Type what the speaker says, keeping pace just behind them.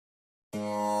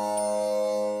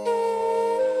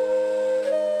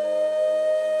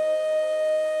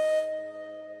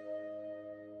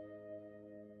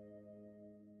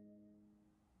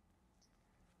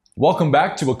Welcome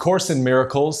back to A Course in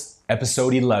Miracles,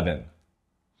 episode 11.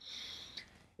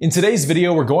 In today's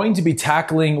video, we're going to be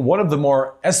tackling one of the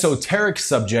more esoteric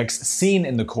subjects seen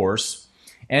in the Course,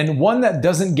 and one that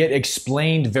doesn't get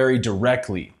explained very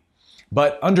directly.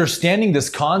 But understanding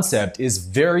this concept is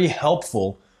very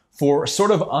helpful for sort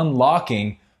of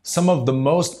unlocking some of the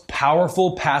most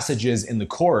powerful passages in the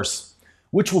Course,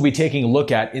 which we'll be taking a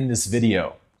look at in this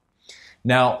video.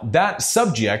 Now, that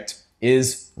subject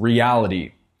is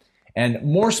reality. And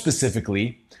more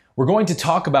specifically, we're going to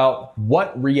talk about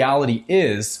what reality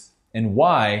is and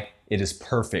why it is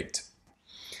perfect.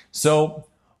 So,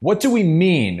 what do we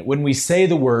mean when we say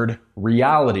the word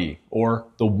reality or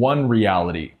the one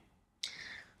reality?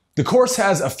 The Course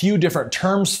has a few different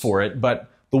terms for it, but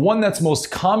the one that's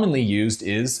most commonly used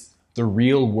is the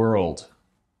real world.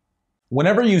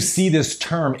 Whenever you see this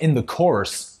term in the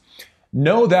Course,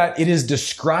 know that it is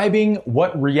describing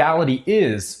what reality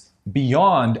is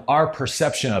beyond our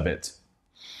perception of it.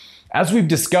 As we've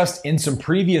discussed in some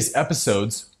previous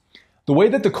episodes, the way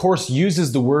that the Course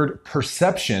uses the word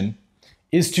perception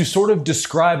is to sort of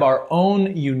describe our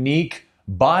own unique,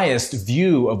 biased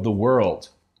view of the world.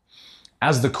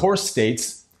 As the Course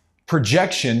states,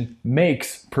 projection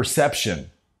makes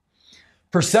perception.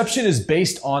 Perception is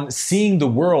based on seeing the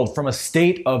world from a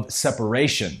state of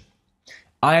separation.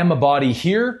 I am a body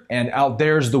here, and out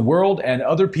there's the world and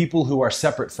other people who are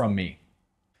separate from me.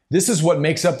 This is what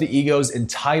makes up the ego's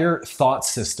entire thought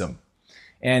system.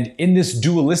 And in this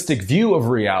dualistic view of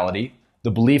reality,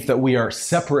 the belief that we are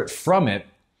separate from it,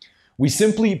 we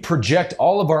simply project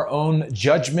all of our own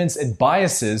judgments and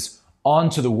biases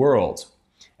onto the world.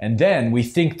 And then we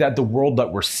think that the world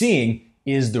that we're seeing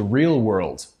is the real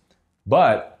world.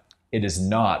 But it is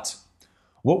not.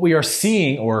 What we are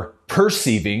seeing or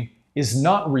perceiving is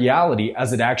not reality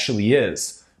as it actually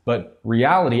is, but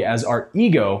reality as our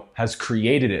ego has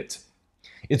created it.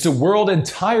 It's a world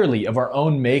entirely of our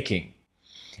own making.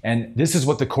 And this is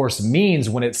what the Course means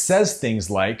when it says things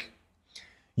like,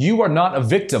 you are not a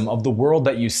victim of the world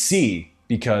that you see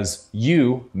because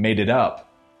you made it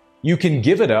up. You can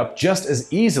give it up just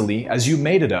as easily as you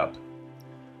made it up.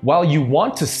 While you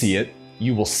want to see it,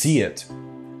 you will see it.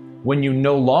 When you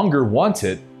no longer want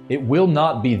it, it will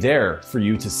not be there for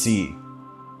you to see.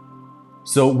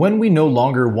 So when we no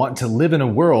longer want to live in a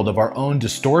world of our own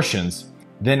distortions,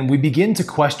 then we begin to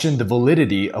question the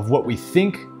validity of what we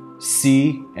think,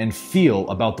 see, and feel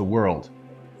about the world.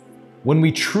 When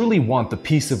we truly want the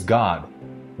peace of God,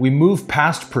 we move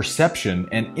past perception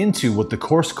and into what the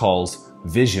Course calls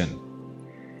vision.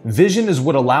 Vision is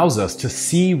what allows us to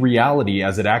see reality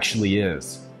as it actually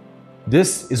is.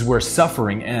 This is where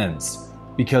suffering ends,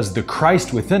 because the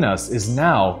Christ within us is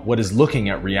now what is looking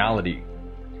at reality.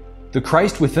 The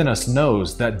Christ within us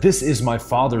knows that this is my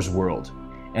Father's world,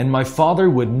 and my Father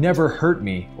would never hurt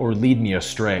me or lead me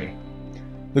astray.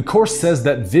 The Course says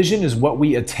that vision is what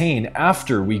we attain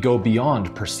after we go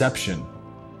beyond perception.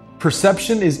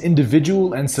 Perception is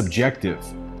individual and subjective,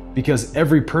 because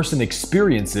every person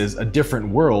experiences a different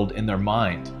world in their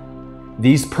mind.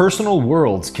 These personal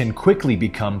worlds can quickly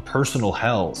become personal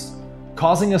hells,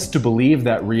 causing us to believe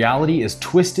that reality is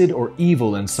twisted or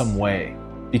evil in some way,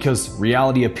 because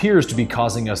reality appears to be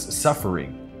causing us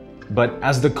suffering. But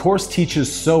as the Course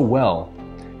teaches so well,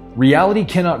 reality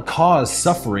cannot cause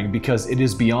suffering because it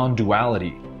is beyond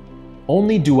duality.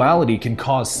 Only duality can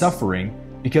cause suffering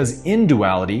because in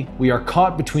duality we are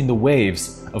caught between the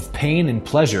waves of pain and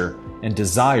pleasure and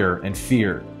desire and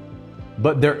fear.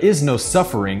 But there is no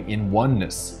suffering in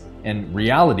oneness, and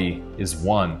reality is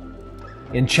one.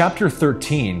 In chapter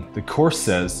 13, the Course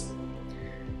says,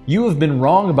 you have been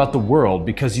wrong about the world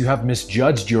because you have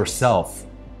misjudged yourself.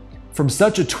 From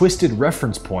such a twisted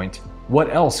reference point, what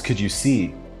else could you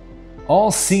see?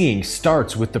 All seeing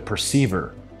starts with the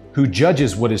perceiver, who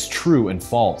judges what is true and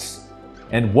false.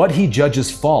 And what he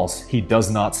judges false, he does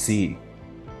not see.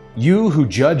 You who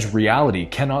judge reality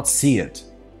cannot see it,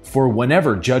 for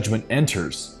whenever judgment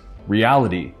enters,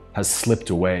 reality has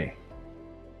slipped away.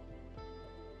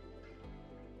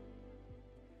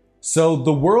 So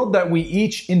the world that we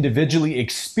each individually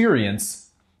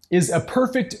experience is a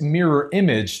perfect mirror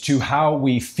image to how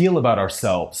we feel about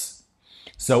ourselves.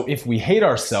 So if we hate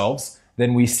ourselves,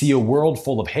 then we see a world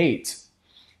full of hate.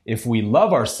 If we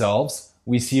love ourselves,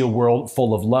 we see a world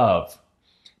full of love.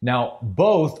 Now,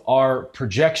 both are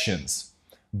projections,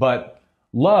 but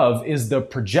love is the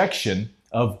projection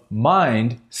of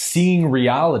mind seeing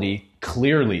reality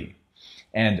clearly,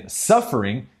 and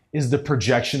suffering is the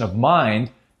projection of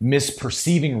mind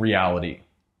misperceiving reality.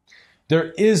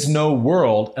 There is no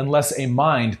world unless a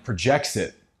mind projects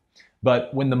it.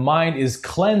 But when the mind is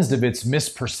cleansed of its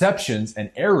misperceptions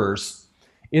and errors,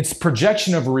 its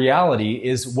projection of reality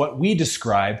is what we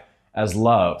describe as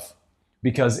love,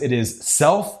 because it is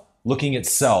self looking at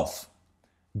self,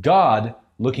 God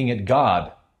looking at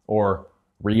God, or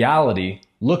reality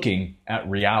looking at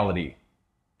reality.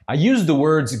 I use the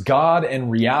words God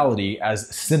and reality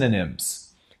as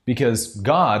synonyms because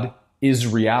God is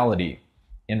reality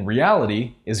and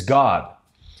reality is God.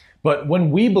 But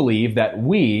when we believe that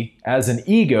we, as an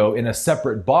ego in a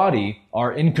separate body,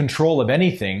 are in control of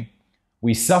anything,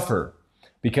 we suffer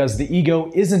because the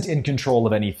ego isn't in control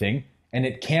of anything and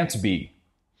it can't be.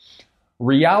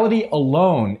 Reality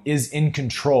alone is in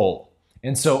control,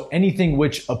 and so anything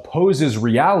which opposes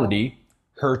reality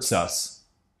hurts us.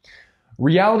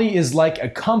 Reality is like a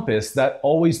compass that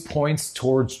always points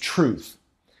towards truth.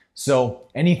 So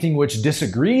anything which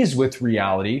disagrees with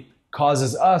reality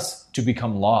causes us to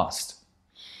become lost.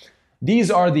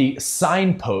 These are the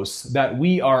signposts that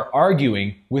we are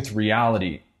arguing with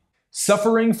reality.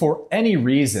 Suffering for any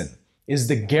reason is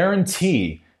the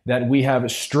guarantee that we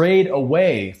have strayed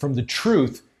away from the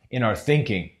truth in our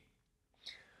thinking.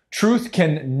 Truth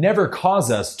can never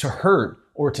cause us to hurt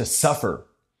or to suffer.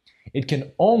 It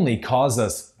can only cause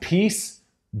us peace,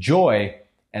 joy,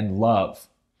 and love.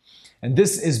 And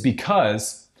this is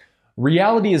because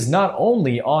reality is not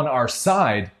only on our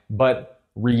side, but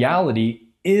reality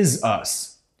is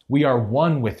us. We are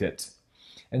one with it.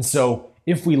 And so,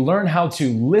 if we learn how to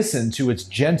listen to its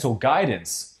gentle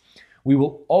guidance, we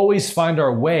will always find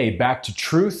our way back to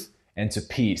truth and to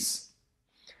peace.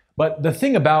 But the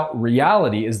thing about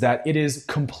reality is that it is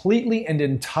completely and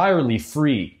entirely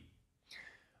free.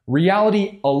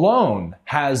 Reality alone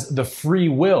has the free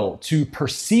will to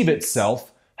perceive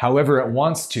itself however it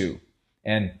wants to,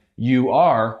 and you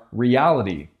are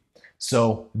reality.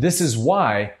 So this is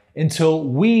why, until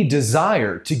we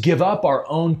desire to give up our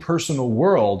own personal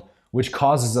world, which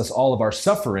causes us all of our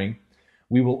suffering,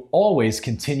 we will always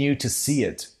continue to see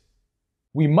it.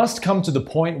 We must come to the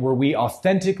point where we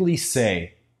authentically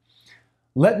say,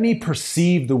 "Let me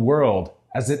perceive the world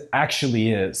as it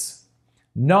actually is,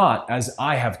 not as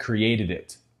I have created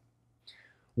it."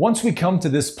 Once we come to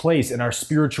this place in our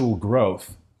spiritual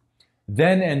growth,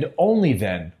 then and only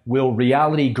then will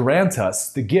reality grant us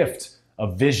the gift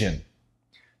of vision,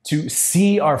 to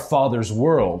see our Father's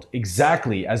world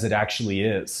exactly as it actually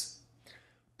is.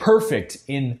 Perfect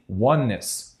in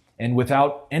oneness and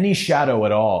without any shadow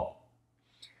at all.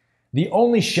 The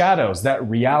only shadows that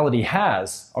reality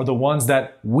has are the ones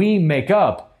that we make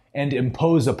up and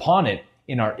impose upon it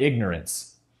in our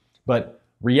ignorance. But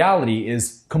reality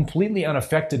is completely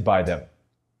unaffected by them.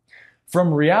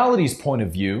 From reality's point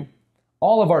of view,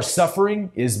 all of our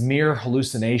suffering is mere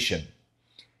hallucination.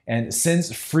 And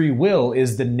since free will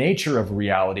is the nature of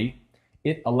reality,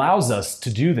 it allows us to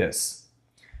do this.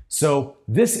 So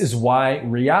this is why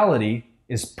reality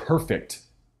is perfect.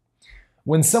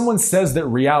 When someone says that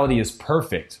reality is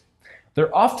perfect,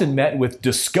 they're often met with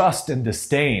disgust and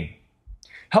disdain.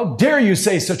 How dare you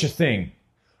say such a thing?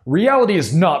 Reality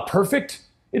is not perfect.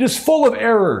 It is full of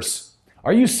errors.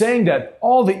 Are you saying that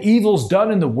all the evils done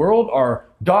in the world are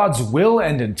God's will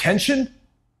and intention?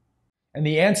 And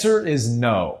the answer is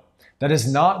no. That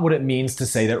is not what it means to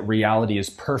say that reality is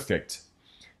perfect.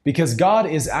 Because God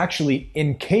is actually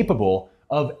incapable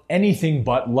of anything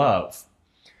but love.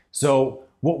 So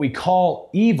what we call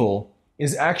evil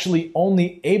is actually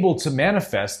only able to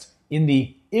manifest in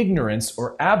the ignorance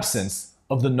or absence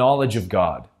of the knowledge of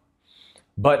God.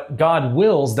 But God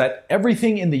wills that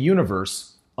everything in the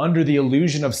universe, under the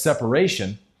illusion of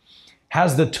separation,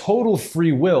 has the total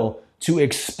free will to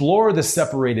explore the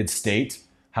separated state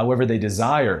however they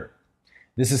desire.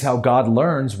 This is how God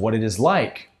learns what it is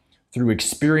like, through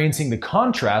experiencing the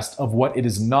contrast of what it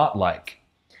is not like.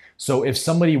 So if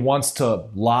somebody wants to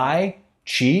lie,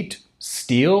 cheat,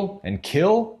 steal, and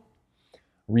kill,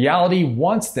 reality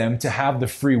wants them to have the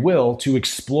free will to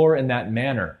explore in that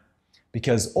manner,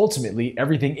 because ultimately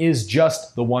everything is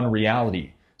just the one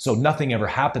reality, so nothing ever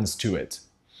happens to it.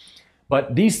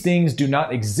 But these things do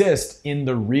not exist in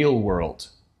the real world.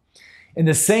 In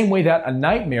the same way that a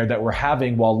nightmare that we're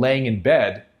having while laying in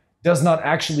bed does not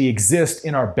actually exist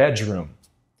in our bedroom.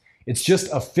 It's just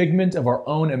a figment of our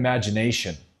own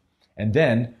imagination. And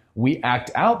then we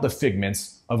act out the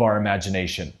figments of our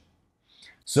imagination.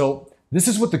 So this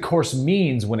is what the Course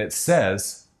means when it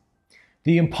says,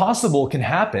 the impossible can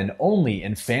happen only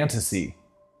in fantasy.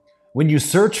 When you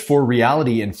search for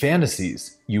reality in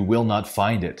fantasies, you will not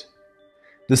find it.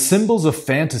 The symbols of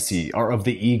fantasy are of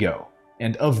the ego,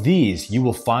 and of these you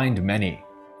will find many.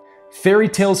 Fairy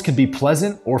tales can be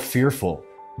pleasant or fearful,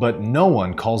 but no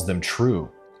one calls them true.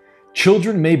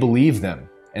 Children may believe them,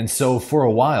 and so for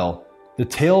a while, the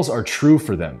tales are true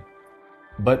for them.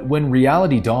 But when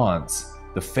reality dawns,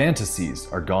 the fantasies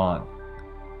are gone.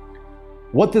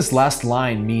 What this last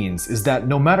line means is that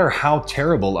no matter how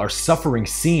terrible our suffering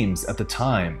seems at the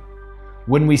time,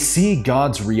 when we see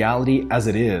God's reality as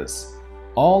it is,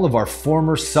 all of our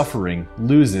former suffering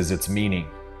loses its meaning.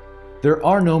 There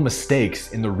are no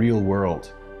mistakes in the real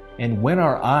world, and when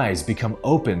our eyes become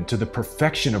open to the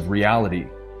perfection of reality,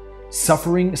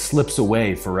 suffering slips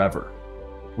away forever.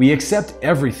 We accept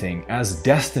everything as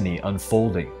destiny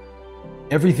unfolding.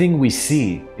 Everything we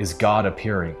see is God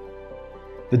appearing.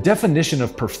 The definition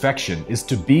of perfection is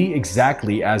to be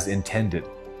exactly as intended.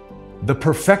 The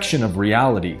perfection of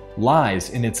reality lies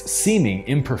in its seeming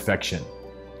imperfection.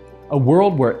 A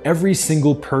world where every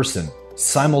single person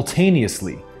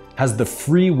simultaneously has the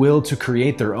free will to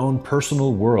create their own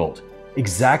personal world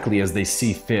exactly as they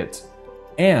see fit,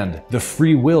 and the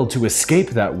free will to escape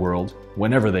that world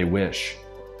whenever they wish.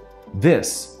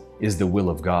 This is the will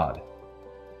of God.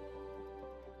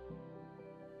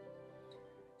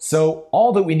 So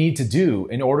all that we need to do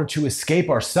in order to escape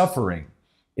our suffering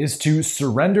is to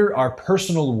surrender our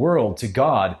personal world to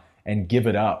God and give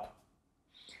it up.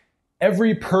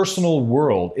 Every personal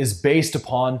world is based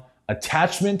upon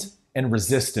attachment and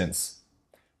resistance,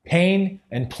 pain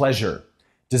and pleasure,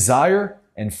 desire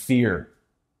and fear.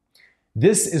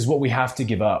 This is what we have to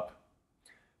give up.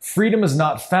 Freedom is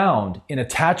not found in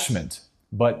attachment,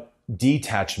 but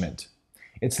detachment.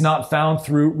 It's not found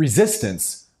through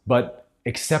resistance, but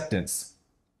acceptance.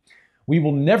 We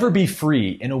will never be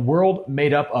free in a world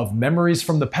made up of memories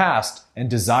from the past and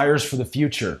desires for the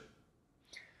future.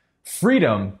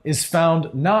 Freedom is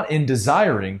found not in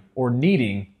desiring or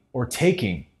needing or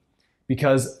taking,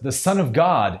 because the Son of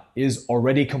God is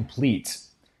already complete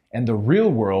and the real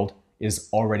world is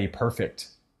already perfect.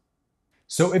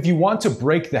 So if you want to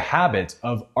break the habit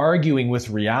of arguing with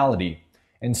reality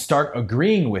and start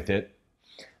agreeing with it,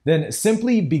 then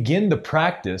simply begin the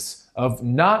practice of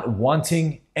not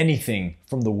wanting anything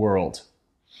from the world.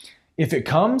 If it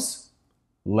comes,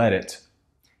 let it.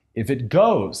 If it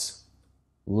goes,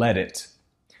 let it.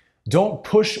 Don't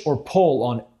push or pull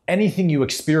on anything you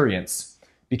experience,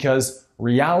 because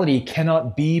reality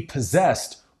cannot be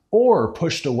possessed or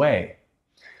pushed away.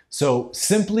 So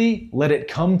simply let it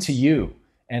come to you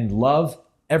and love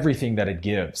everything that it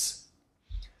gives.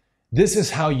 This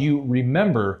is how you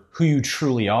remember who you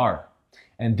truly are.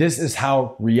 And this is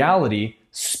how reality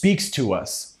speaks to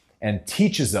us and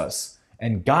teaches us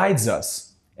and guides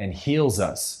us and heals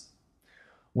us.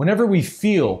 Whenever we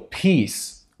feel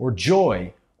peace or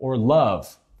joy or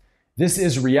love, this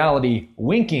is reality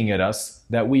winking at us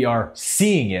that we are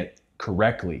seeing it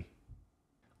correctly.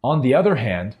 On the other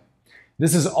hand,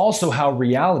 this is also how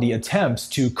reality attempts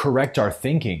to correct our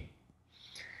thinking.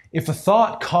 If a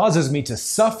thought causes me to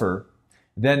suffer,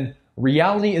 then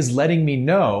reality is letting me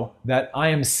know that I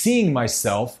am seeing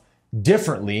myself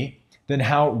differently than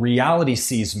how reality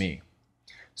sees me.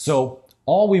 So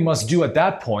all we must do at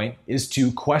that point is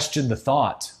to question the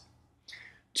thought,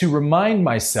 to remind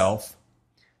myself,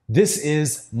 this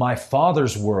is my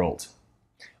Father's world.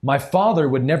 My Father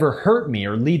would never hurt me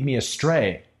or lead me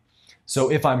astray. So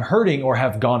if I'm hurting or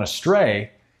have gone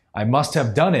astray, I must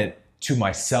have done it to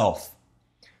myself.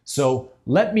 So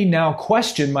let me now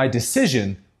question my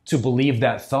decision to believe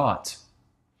that thought.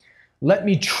 Let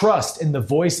me trust in the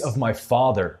voice of my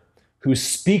Father, who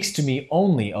speaks to me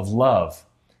only of love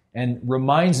and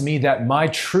reminds me that my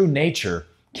true nature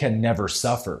can never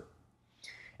suffer.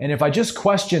 And if I just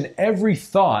question every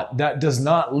thought that does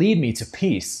not lead me to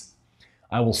peace,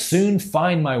 I will soon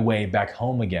find my way back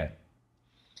home again.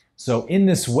 So in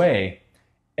this way,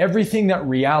 everything that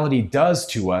reality does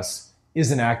to us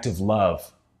is an act of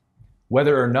love,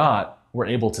 whether or not we're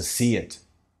able to see it.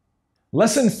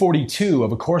 Lesson 42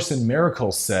 of A Course in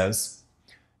Miracles says,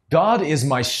 God is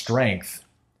my strength.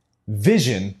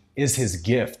 Vision is His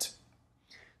gift.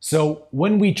 So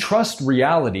when we trust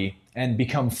reality and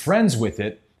become friends with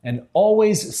it and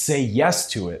always say yes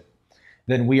to it,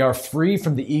 then we are free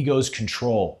from the ego's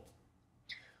control.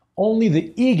 Only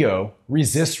the ego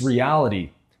resists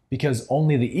reality because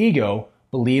only the ego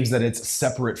believes that it's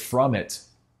separate from it.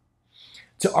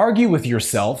 To argue with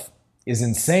yourself is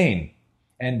insane.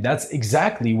 And that's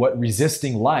exactly what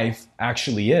resisting life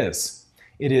actually is.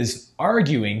 It is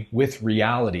arguing with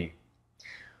reality.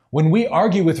 When we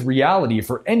argue with reality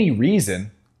for any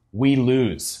reason, we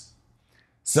lose.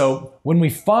 So when we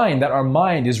find that our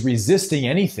mind is resisting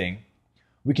anything,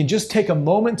 we can just take a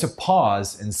moment to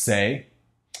pause and say,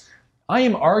 I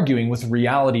am arguing with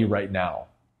reality right now.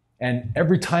 And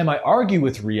every time I argue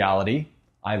with reality,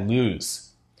 I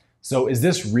lose. So is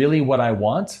this really what I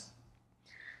want?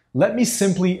 Let me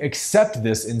simply accept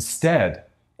this instead,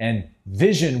 and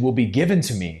vision will be given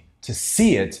to me to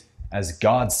see it as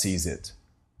God sees it.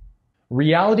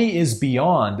 Reality is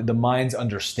beyond the mind's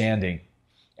understanding,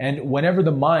 and whenever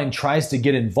the mind tries to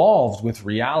get involved with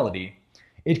reality,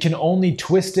 it can only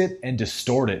twist it and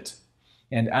distort it.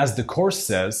 And as the Course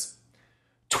says,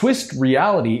 twist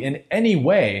reality in any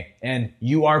way and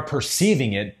you are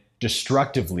perceiving it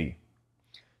destructively.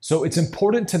 So it's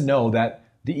important to know that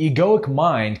the egoic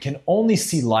mind can only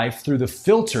see life through the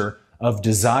filter of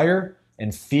desire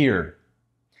and fear.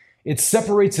 It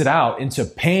separates it out into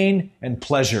pain and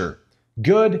pleasure,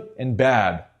 good and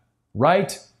bad,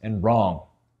 right and wrong.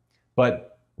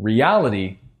 But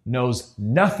reality knows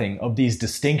nothing of these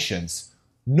distinctions,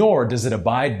 nor does it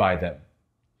abide by them.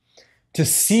 To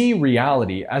see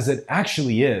reality as it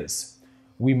actually is,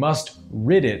 we must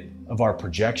rid it of our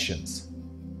projections.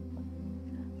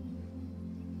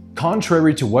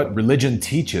 Contrary to what religion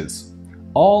teaches,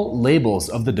 all labels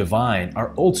of the divine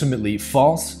are ultimately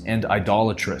false and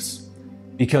idolatrous,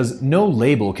 because no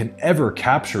label can ever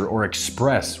capture or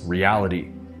express reality.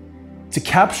 To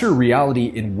capture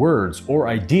reality in words or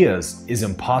ideas is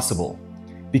impossible,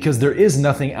 because there is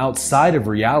nothing outside of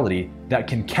reality that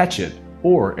can catch it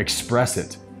or express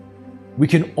it. We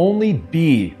can only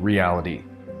be reality,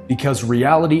 because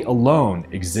reality alone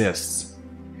exists.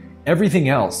 Everything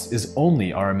else is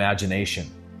only our imagination.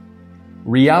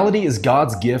 Reality is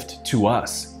God's gift to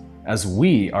us, as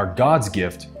we are God's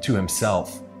gift to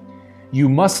Himself. You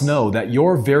must know that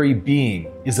your very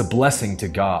being is a blessing to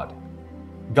God.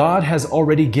 God has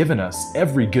already given us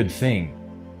every good thing.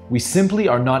 We simply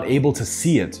are not able to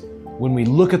see it when we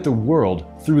look at the world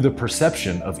through the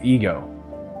perception of ego.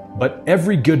 But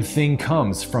every good thing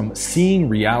comes from seeing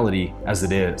reality as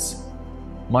it is.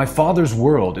 My Father's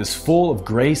world is full of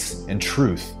grace and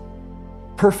truth,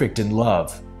 perfect in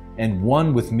love, and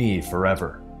one with me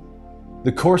forever.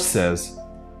 The Course says,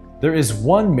 there is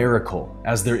one miracle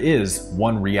as there is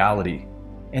one reality,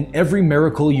 and every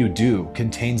miracle you do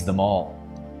contains them all,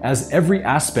 as every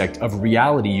aspect of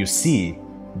reality you see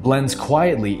blends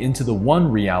quietly into the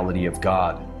one reality of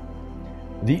God.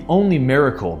 The only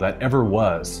miracle that ever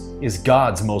was is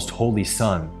God's most holy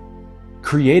Son,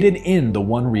 created in the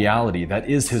one reality that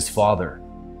is His Father.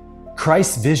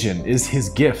 Christ's vision is His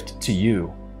gift to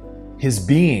you. His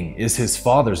being is His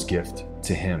Father's gift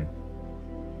to Him.